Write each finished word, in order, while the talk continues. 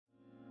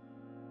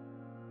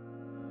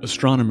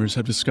Astronomers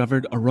have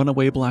discovered a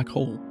runaway black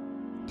hole,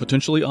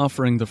 potentially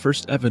offering the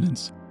first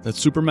evidence that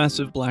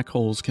supermassive black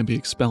holes can be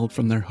expelled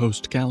from their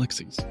host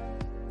galaxies.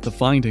 The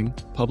finding,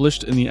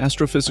 published in the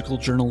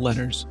astrophysical journal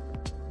Letters,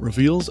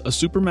 reveals a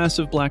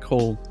supermassive black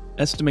hole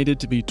estimated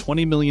to be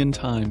 20 million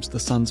times the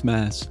Sun's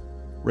mass,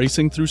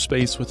 racing through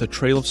space with a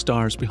trail of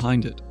stars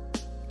behind it.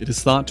 It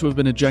is thought to have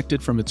been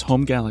ejected from its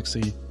home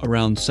galaxy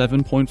around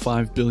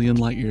 7.5 billion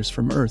light-years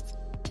from Earth.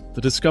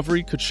 The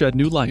discovery could shed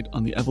new light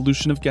on the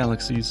evolution of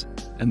galaxies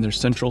and their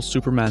central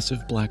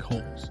supermassive black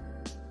holes.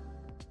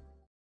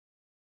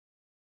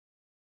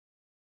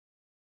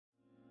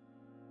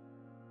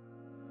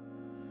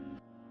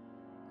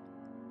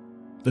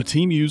 The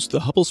team used the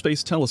Hubble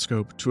Space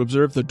Telescope to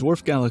observe the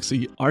dwarf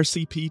galaxy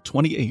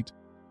RCP-28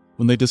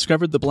 when they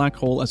discovered the black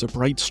hole as a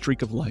bright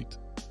streak of light.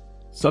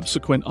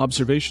 Subsequent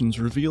observations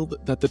revealed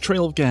that the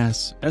trail of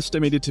gas,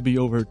 estimated to be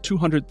over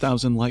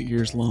 200,000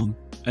 light-years long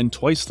and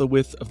twice the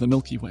width of the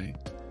Milky Way,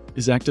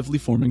 is actively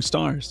forming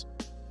stars.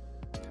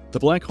 The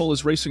black hole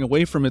is racing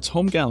away from its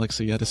home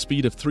galaxy at a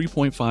speed of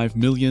 3.5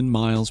 million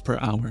miles per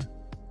hour,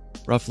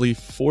 roughly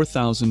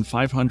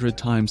 4,500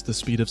 times the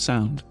speed of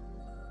sound.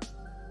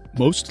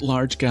 Most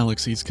large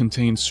galaxies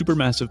contain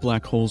supermassive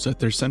black holes at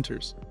their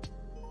centers,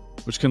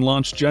 which can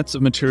launch jets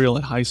of material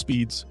at high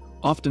speeds,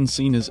 often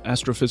seen as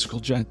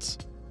astrophysical jets.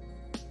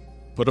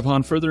 But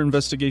upon further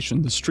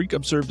investigation, the streak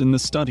observed in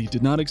this study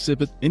did not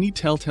exhibit any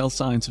telltale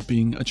signs of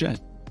being a jet.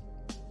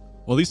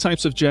 While these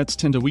types of jets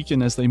tend to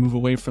weaken as they move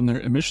away from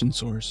their emission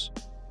source,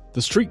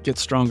 the streak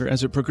gets stronger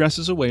as it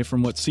progresses away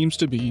from what seems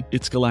to be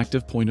its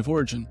galactic point of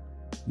origin.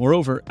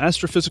 Moreover,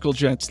 astrophysical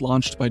jets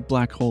launched by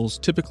black holes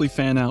typically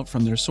fan out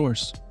from their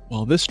source,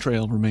 while this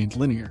trail remained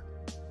linear.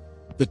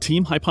 The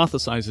team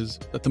hypothesizes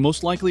that the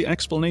most likely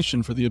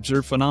explanation for the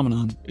observed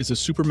phenomenon is a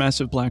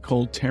supermassive black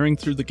hole tearing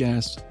through the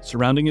gas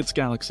surrounding its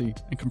galaxy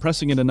and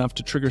compressing it enough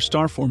to trigger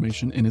star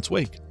formation in its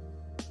wake.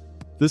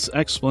 This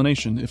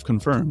explanation, if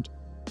confirmed,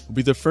 will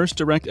be the first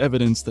direct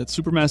evidence that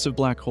supermassive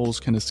black holes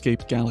can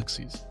escape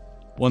galaxies.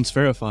 Once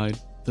verified,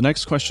 the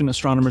next question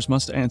astronomers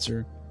must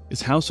answer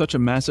is how such a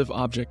massive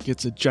object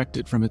gets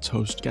ejected from its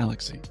host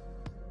galaxy.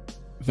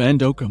 Van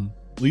Dokkum,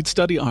 lead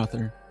study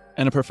author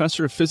and a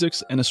professor of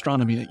physics and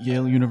astronomy at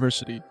Yale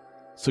University,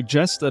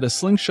 suggests that a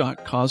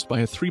slingshot caused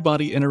by a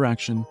three-body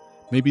interaction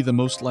may be the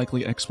most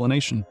likely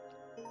explanation.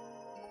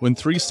 When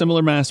three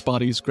similar mass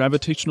bodies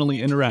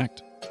gravitationally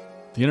interact,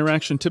 the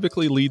interaction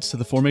typically leads to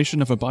the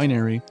formation of a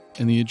binary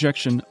and the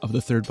ejection of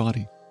the third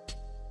body.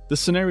 This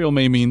scenario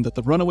may mean that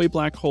the runaway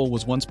black hole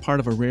was once part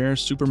of a rare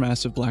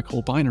supermassive black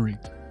hole binary.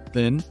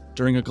 Then,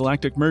 during a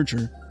galactic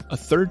merger, a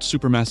third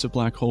supermassive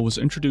black hole was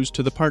introduced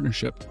to the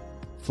partnership,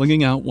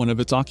 flinging out one of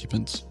its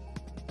occupants.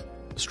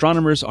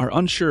 Astronomers are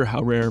unsure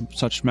how rare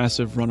such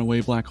massive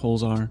runaway black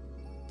holes are.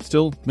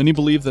 Still, many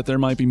believe that there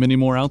might be many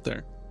more out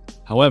there.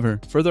 However,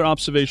 further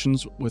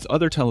observations with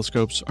other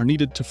telescopes are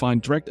needed to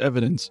find direct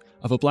evidence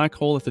of a black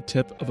hole at the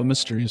tip of a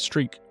mysterious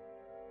streak.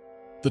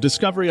 The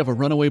discovery of a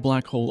runaway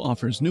black hole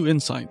offers new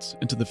insights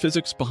into the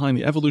physics behind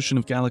the evolution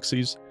of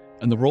galaxies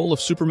and the role of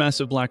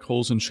supermassive black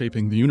holes in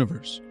shaping the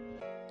universe.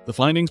 The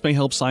findings may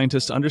help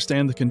scientists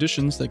understand the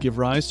conditions that give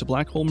rise to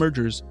black hole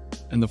mergers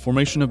and the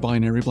formation of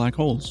binary black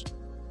holes,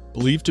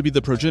 believed to be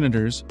the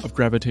progenitors of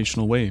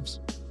gravitational waves.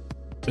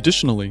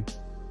 Additionally,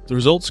 the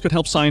results could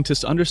help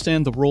scientists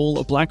understand the role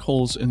of black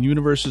holes in the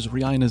universe's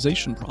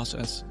reionization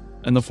process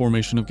and the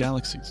formation of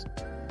galaxies.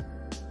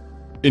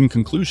 In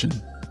conclusion,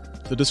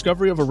 the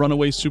discovery of a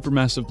runaway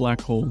supermassive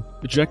black hole,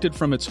 ejected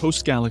from its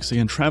host galaxy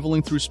and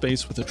traveling through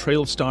space with a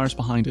trail of stars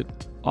behind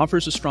it,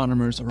 offers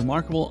astronomers a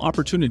remarkable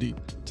opportunity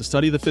to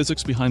study the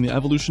physics behind the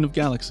evolution of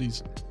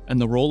galaxies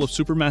and the role of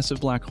supermassive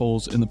black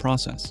holes in the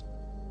process.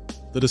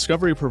 The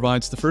discovery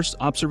provides the first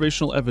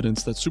observational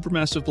evidence that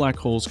supermassive black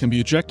holes can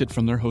be ejected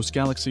from their host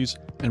galaxies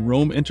and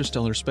roam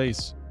interstellar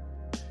space.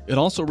 It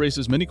also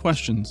raises many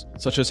questions,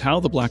 such as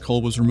how the black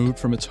hole was removed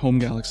from its home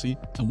galaxy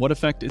and what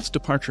effect its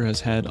departure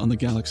has had on the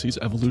galaxy's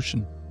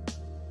evolution.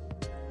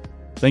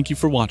 Thank you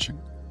for watching.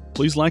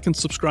 Please like and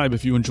subscribe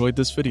if you enjoyed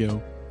this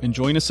video, and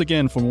join us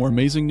again for more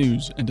amazing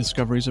news and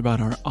discoveries about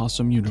our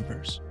awesome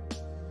universe.